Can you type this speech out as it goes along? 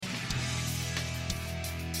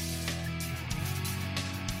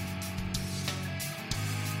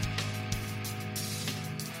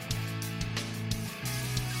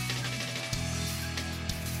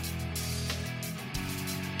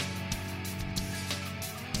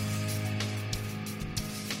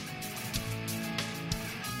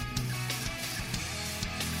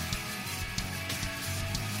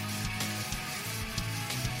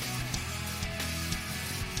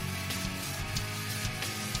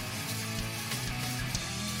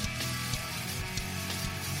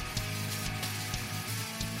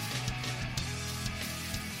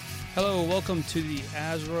Hello, welcome to the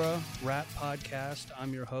Azra Rap Podcast.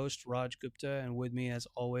 I'm your host, Raj Gupta, and with me, as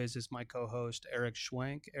always, is my co-host, Eric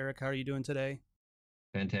Schwenk. Eric, how are you doing today?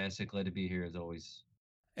 Fantastic. Glad to be here as always.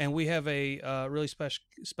 And we have a really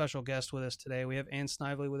special guest with us today. We have Ann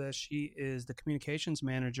Snively with us. She is the communications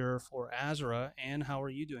manager for Azra. Ann, how are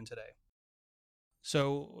you doing today?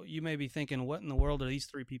 So you may be thinking, what in the world are these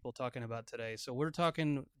three people talking about today? So we're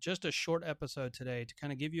talking just a short episode today to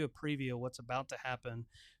kind of give you a preview of what's about to happen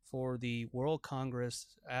for the World Congress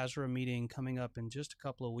Azra meeting coming up in just a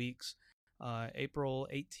couple of weeks, April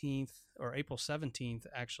 18th or April 17th,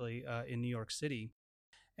 actually, in New York City.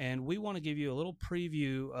 And we want to give you a little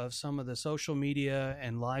preview of some of the social media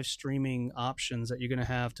and live streaming options that you're going to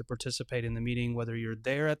have to participate in the meeting, whether you're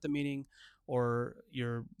there at the meeting or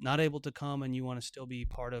you're not able to come and you want to still be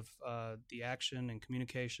part of the action and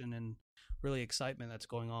communication and really excitement that's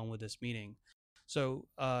going on with this meeting. So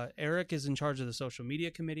Eric is in charge of the social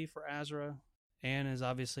media committee for Azra. Ann is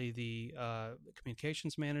obviously the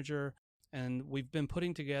communications manager. And we've been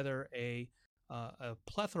putting together a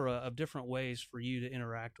plethora of different ways for you to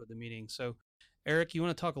interact with the meeting. So, Eric, you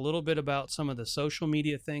want to talk a little bit about some of the social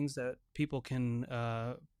media things that people can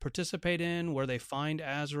participate in, where they find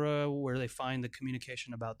Azra, where they find the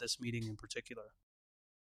communication about this meeting in particular?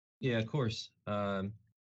 Yeah, of course.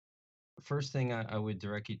 First thing I would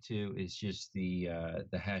direct you to is just the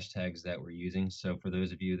hashtags that we're using. So for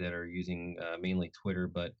those of you that are using mainly Twitter,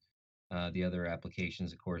 but the other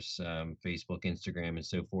applications, of course, Facebook, Instagram, and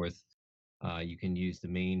so forth, you can use the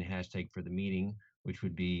main hashtag for the meeting, which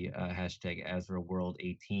would be hashtag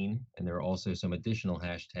AzraWorld18. And there are also some additional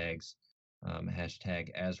hashtags,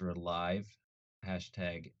 hashtag Azra Live,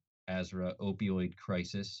 hashtag Azra Opioid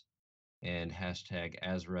Crisis, and hashtag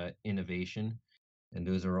Azra Innovation. And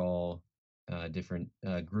those are all different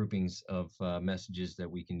groupings of messages that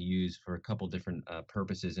we can use for a couple different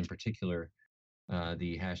purposes. In particular,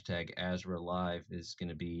 the hashtag Azra Live is going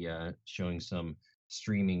to be showing some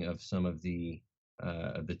streaming of some of the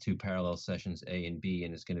two parallel sessions A and B,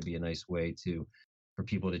 and it's going to be a nice way for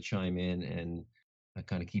people to chime in and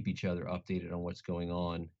kind of keep each other updated on what's going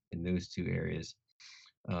on in those two areas.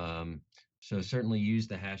 So certainly use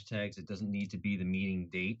the hashtags. It doesn't need to be the meeting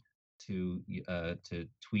date to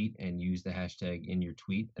tweet, and use the hashtag in your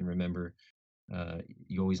tweet. And remember,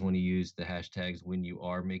 you always want to use the hashtags when you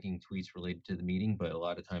are making tweets related to the meeting, but a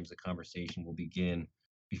lot of times the conversation will begin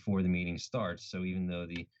before the meeting starts. So even though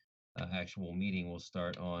the actual meeting will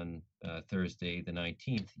start on Thursday the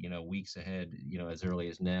 19th, weeks ahead, as early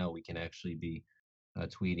as now, we can actually be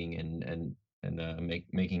tweeting and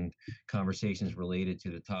making conversations related to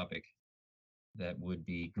the topic that would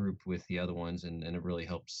be grouped with the other ones, and it really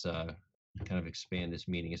helps kind of expand this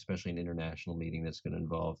meeting, especially an international meeting that's going to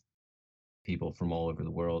involve people from all over the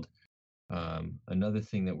world. Another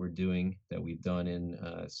thing that we're doing that we've done in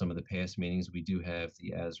some of the past meetings, we do have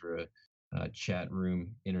the Azra chat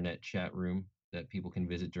room, internet chat room that people can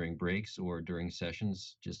visit during breaks or during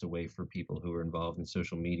sessions, just a way for people who are involved in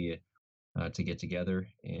social media to get together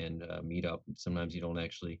and meet up. Sometimes you don't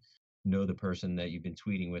actually know the person that you've been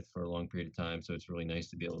tweeting with for a long period of time, so it's really nice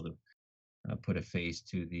to be able to put a face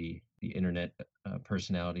to the internet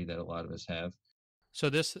personality that a lot of us have. So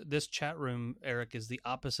this chat room, Eric, is the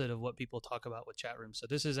opposite of what people talk about with chat rooms. So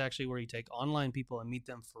this is actually where you take online people and meet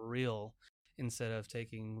them for real, instead of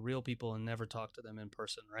taking real people and never talk to them in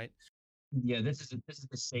person, right? Yeah, this is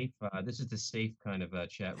the safe kind of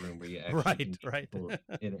chat room where you actually Right, can meet right. people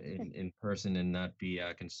in person and not be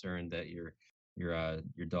concerned that your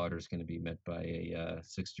daughter's going to be met by a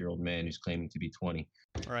 60-year-old man who's claiming to be 20.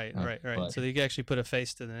 Right. But So you can actually put a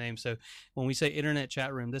face to the name. So when we say internet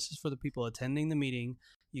chat room, this is for the people attending the meeting.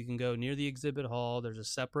 You can go near the exhibit hall. There's a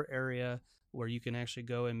separate area where you can actually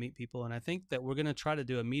go and meet people. And I think that we're going to try to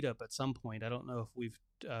do a meetup at some point. I don't know if we've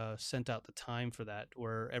sent out the time for that,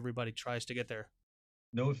 where everybody tries to get there.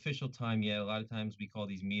 no official time yet. A lot of times we call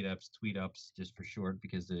these meetups tweet ups just for short,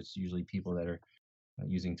 because it's usually people that are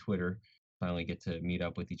using Twitter finally get to meet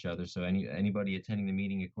up with each other. So anybody attending the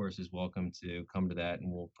meeting, of course, is welcome to come to that,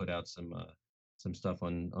 and we'll put out some stuff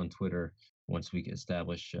on Twitter once we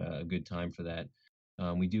establish a good time for that.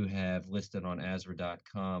 We do have listed on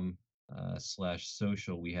Azra.com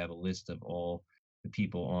 /social. We have a list of all the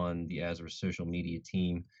people on the Azra social media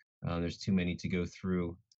team. There's too many to go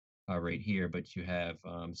through right here, but you have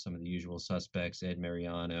some of the usual suspects: Ed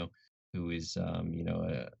Mariano, who is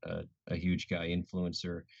a huge guy,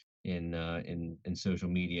 influencer in social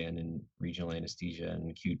media and in regional anesthesia and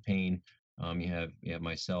acute pain. You have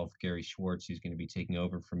myself, Gary Schwartz, who's going to be taking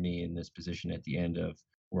over from me in this position at the end of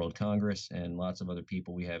World Congress, and lots of other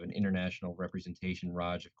people. We have an international representation.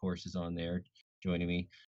 Raj, of course, is on there joining me.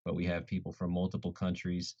 but we have people from multiple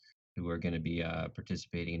countries who are going to be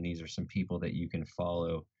participating. And these are some people that you can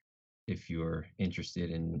follow if you're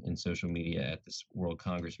interested in social media at this World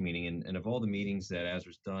Congress meeting. And of all the meetings that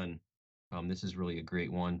Azra's done, this is really a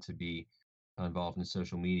great one to be involved in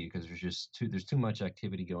social media, because there's too much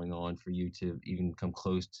activity going on for you to even come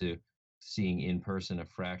close to seeing in person a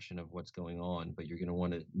fraction of what's going on. But you're going to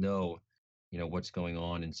want to know, what's going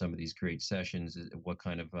on in some of these great sessions, what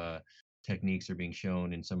kind of techniques are being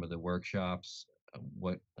shown in some of the workshops,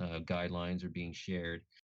 what guidelines are being shared,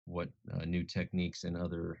 what new techniques and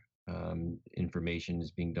other information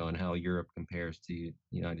is being done, how Europe compares to the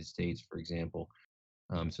United States, for example.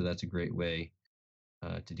 So that's a great way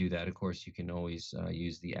to do that. Of course, you can always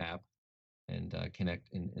use the app and connect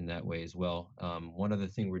in that way as well. One other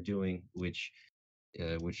thing we're doing, which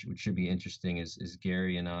should be interesting, is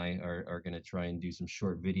Gary and I are going to try and do some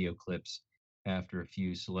short video clips after a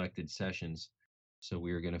few selected sessions. So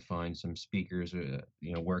we're going to find some speakers,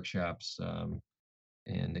 workshops,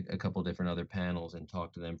 and a couple different other panels, and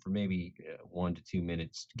talk to them for maybe 1 to 2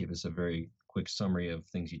 minutes to give us a very quick summary of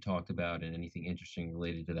things you talked about and anything interesting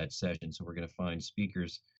related to that session. So we're going to find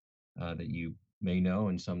speakers that you may know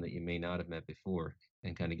and some that you may not have met before,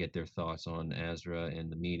 and kind of get their thoughts on ASRA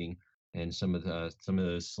and the meeting. And some of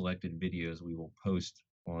those selected videos we will post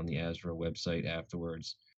on the ASRA website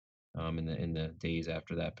afterwards, in the days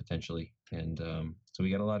after that potentially. And so we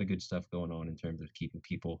got a lot of good stuff going on in terms of keeping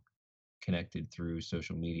people connected through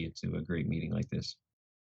social media to a great meeting like this.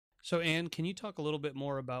 So, Ann, can you talk a little bit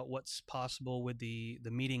more about what's possible with the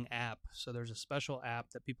meeting app? So, there's a special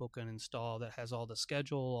app that people can install that has all the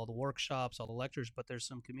schedule, all the workshops, all the lectures, but there's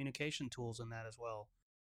some communication tools in that as well.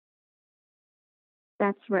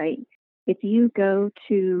 That's right. If you download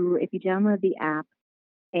the app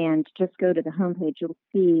and just go to the homepage, you'll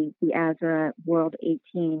see the ASRA World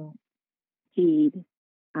 18 feed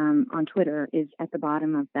on Twitter is at the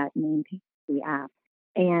bottom of that main page of the app.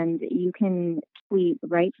 And you can tweet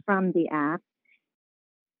right from the app,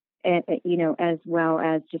 as well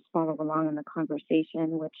as just follow along in the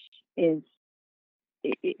conversation, which is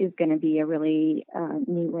going to be a really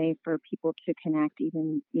neat way for people to connect.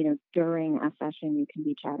 Even, during a session, you can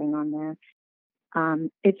be chatting on there.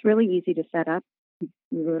 It's really easy to set up.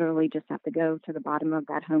 You literally just have to go to the bottom of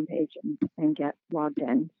that homepage and get logged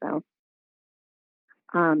in. So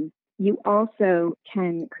you also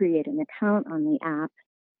can create an account on the app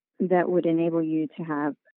that would enable you to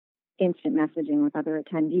have instant messaging with other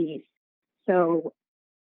attendees. So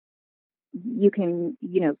you can,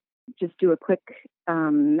 just do a quick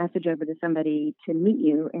message over to somebody to meet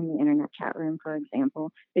you in the internet chat room, for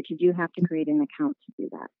example, but you do have to create an account to do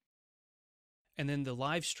that. And then the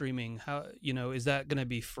live streaming, how, is that going to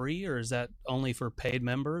be free, or is that only for paid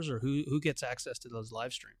members, or who gets access to those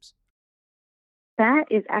live streams? That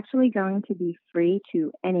is actually going to be free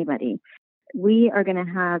to anybody. We are going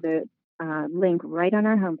to have a link right on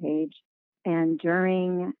our homepage, and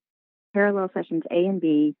during parallel sessions A and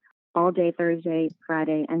B, all day Thursday,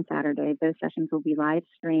 Friday, and Saturday, those sessions will be live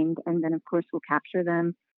streamed, and then of course we'll capture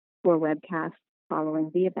them for webcast following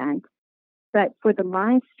the event. But for the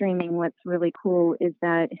live streaming, what's really cool is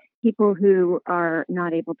that people who are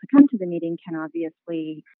not able to come to the meeting can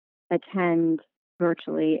obviously attend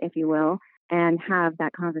virtually, if you will, and have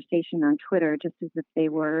that conversation on Twitter just as if they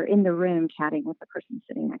were in the room chatting with the person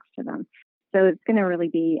sitting next to them. So it's going to really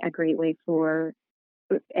be a great way for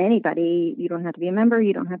anybody. You don't have to be a member.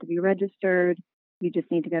 You don't have to be registered. You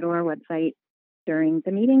just need to go to our website during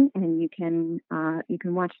the meeting, and you can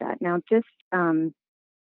watch that. Now, just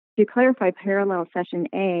to clarify, Parallel Session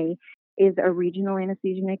A is a regional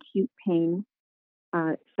anesthesia and acute pain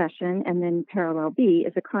session, and then Parallel B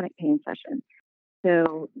is a chronic pain session.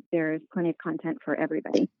 So there's plenty of content for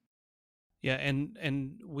everybody. Yeah,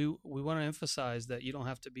 and we want to emphasize that you don't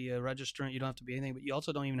have to be a registrant, you don't have to be anything, but you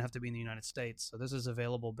also don't even have to be in the United States. So this is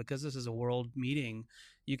available because this is a world meeting.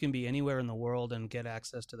 You can be anywhere in the world and get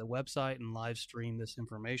access to the website and live stream this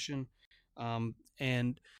information.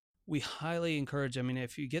 And we highly encourage,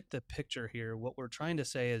 if you get the picture here, what we're trying to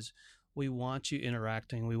say is we want you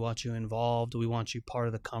interacting, we want you involved, we want you part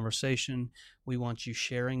of the conversation, we want you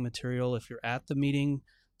sharing material. If you're at the meeting,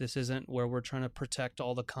 this isn't where we're trying to protect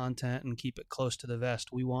all the content and keep it close to the vest.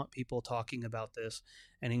 We want people talking about this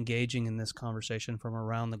and engaging in this conversation from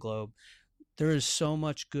around the globe. There is so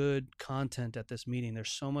much good content at this meeting.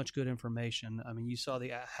 There's so much good information. You saw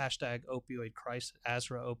the hashtag opioid crisis,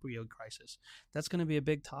 ASRA opioid crisis. That's going to be a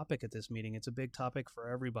big topic at this meeting. It's a big topic for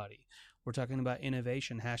everybody. We're talking about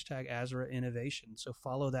innovation, hashtag ASRA innovation. So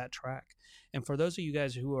follow that track. And for those of you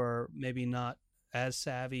guys who are maybe not as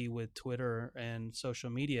savvy with Twitter and social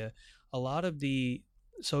media, a lot of the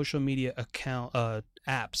social media account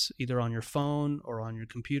apps, either on your phone or on your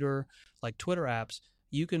computer, like Twitter apps,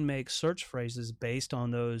 you can make search phrases based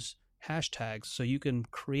on those hashtags. So you can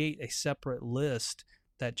create a separate list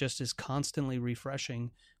that just is constantly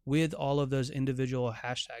refreshing with all of those individual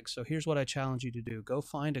hashtags. So here's what I challenge you to do. Go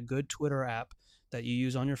find a good Twitter app that you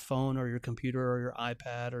use on your phone or your computer or your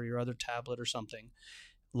iPad or your other tablet or something.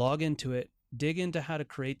 Log into it, dig into how to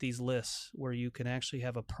create these lists where you can actually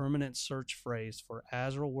have a permanent search phrase for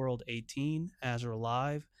Azure World 18, Azure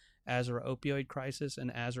Live, Azure Opioid Crisis,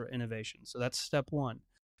 and Azure Innovation. So that's step one.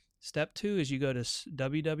 Step two is you go to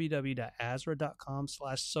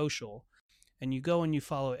www.azure.com/social, and you go and you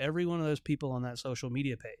follow every one of those people on that social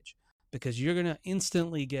media page, because you're going to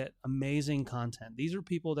instantly get amazing content. These are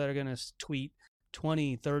people that are going to tweet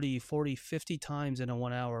 20, 30, 40, 50 times in a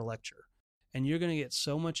 1 hour lecture. And you're going to get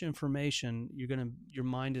so much information, your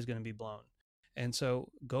mind is going to be blown. And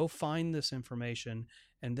so go find this information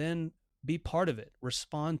and then be part of it,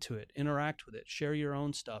 respond to it, interact with it, share your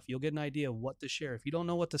own stuff. You'll get an idea of what to share. If you don't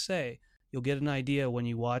know what to say, you'll get an idea when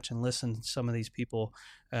you watch and listen to some of these people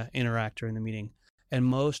interact during the meeting. And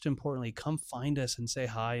most importantly, come find us and say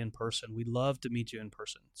hi in person. We'd love to meet you in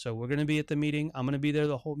person. So we're going to be at the meeting. I'm going to be there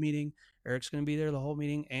the whole meeting. Eric's going to be there the whole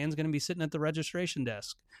meeting. Ann's going to be sitting at the registration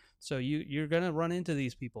desk. So you're going to run into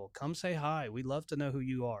these people. Come say hi. We'd love to know who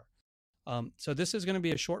you are. So this is going to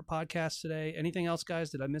be a short podcast today. Anything else,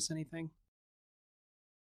 guys? Did I miss anything?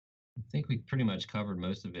 I think we pretty much covered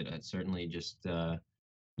most of it. I'd certainly just,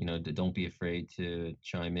 don't be afraid to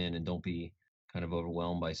chime in, and don't be kind of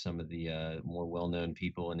overwhelmed by some of the more well-known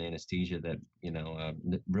people in anesthesia that,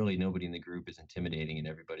 really nobody in the group is intimidating, and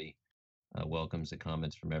everybody welcomes the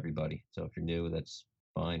comments from everybody. So if you're new, that's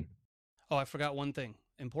fine. Oh, I forgot one thing.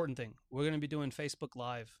 Important thing. We're going to be doing Facebook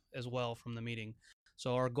Live as well from the meeting.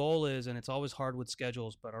 So our goal is, and it's always hard with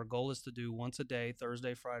schedules, but our goal is to do once a day,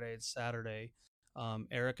 Thursday, Friday, and Saturday.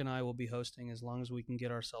 Eric and I will be hosting as long as we can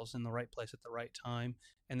get ourselves in the right place at the right time.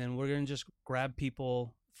 And then we're going to just grab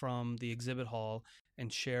people from the exhibit hall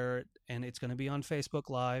and share it. And it's going to be on Facebook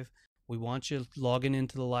Live. We want you logging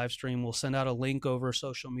into the live stream. We'll send out a link over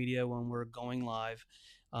social media when we're going live.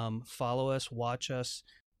 Follow us, watch us,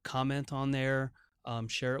 comment on there.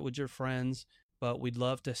 Share it with your friends, but we'd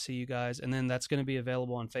love to see you guys. And then that's going to be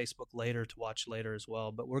available on Facebook later to watch later as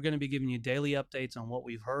well. But we're going to be giving you daily updates on what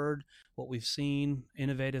we've heard, what we've seen,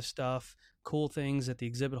 innovative stuff, cool things at the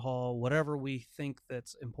exhibit hall, whatever we think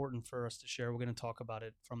that's important for us to share. We're going to talk about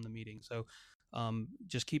it from the meeting. So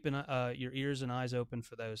just keep your ears and eyes open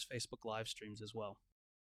for those Facebook live streams as well.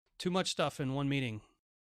 Too much stuff in one meeting.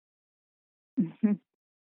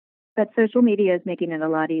 But social media is making it a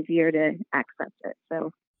lot easier to access it. So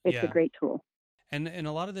it's a great tool. And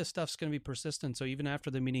a lot of this stuff's going to be persistent. So even after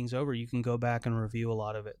the meeting's over, you can go back and review a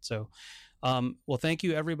lot of it. So, well, thank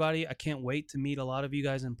you, everybody. I can't wait to meet a lot of you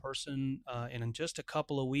guys in person in just a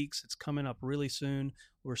couple of weeks. It's coming up really soon.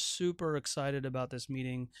 We're super excited about this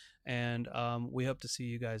meeting, and we hope to see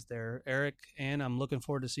you guys there. Eric, Ann, I'm looking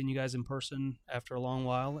forward to seeing you guys in person after a long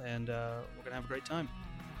while, and we're going to have a great time.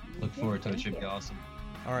 Look forward to it. It should be awesome.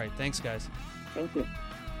 All right. Thanks, guys. Thank you.